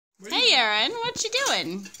Aeryn. What you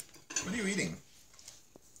doing? What are you eating?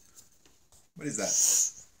 What is that?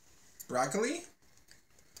 Broccoli?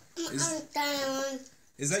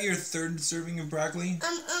 Is that your third serving of broccoli?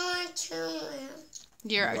 I'm chewing.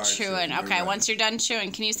 You're You are chewing. chewing. Okay, You're once you're done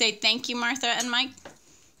chewing, can you say thank you, Martha and Mike?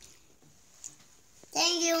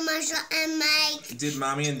 Thank you, Marshall and Mike. Did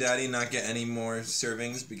Mommy and Daddy not get any more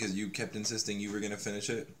servings because you kept insisting you were going to finish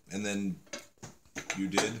it? And then you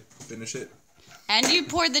did finish it? And you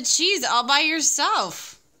poured the cheese all by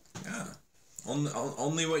yourself. Yeah.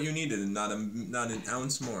 Only what you needed and not an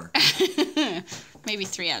ounce more. Maybe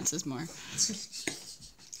 3 ounces more. Is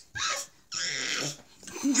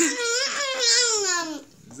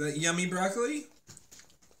that yummy broccoli?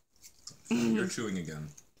 You're chewing again.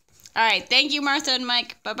 All right. Thank you, Martha and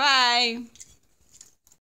Mike. Bye-bye.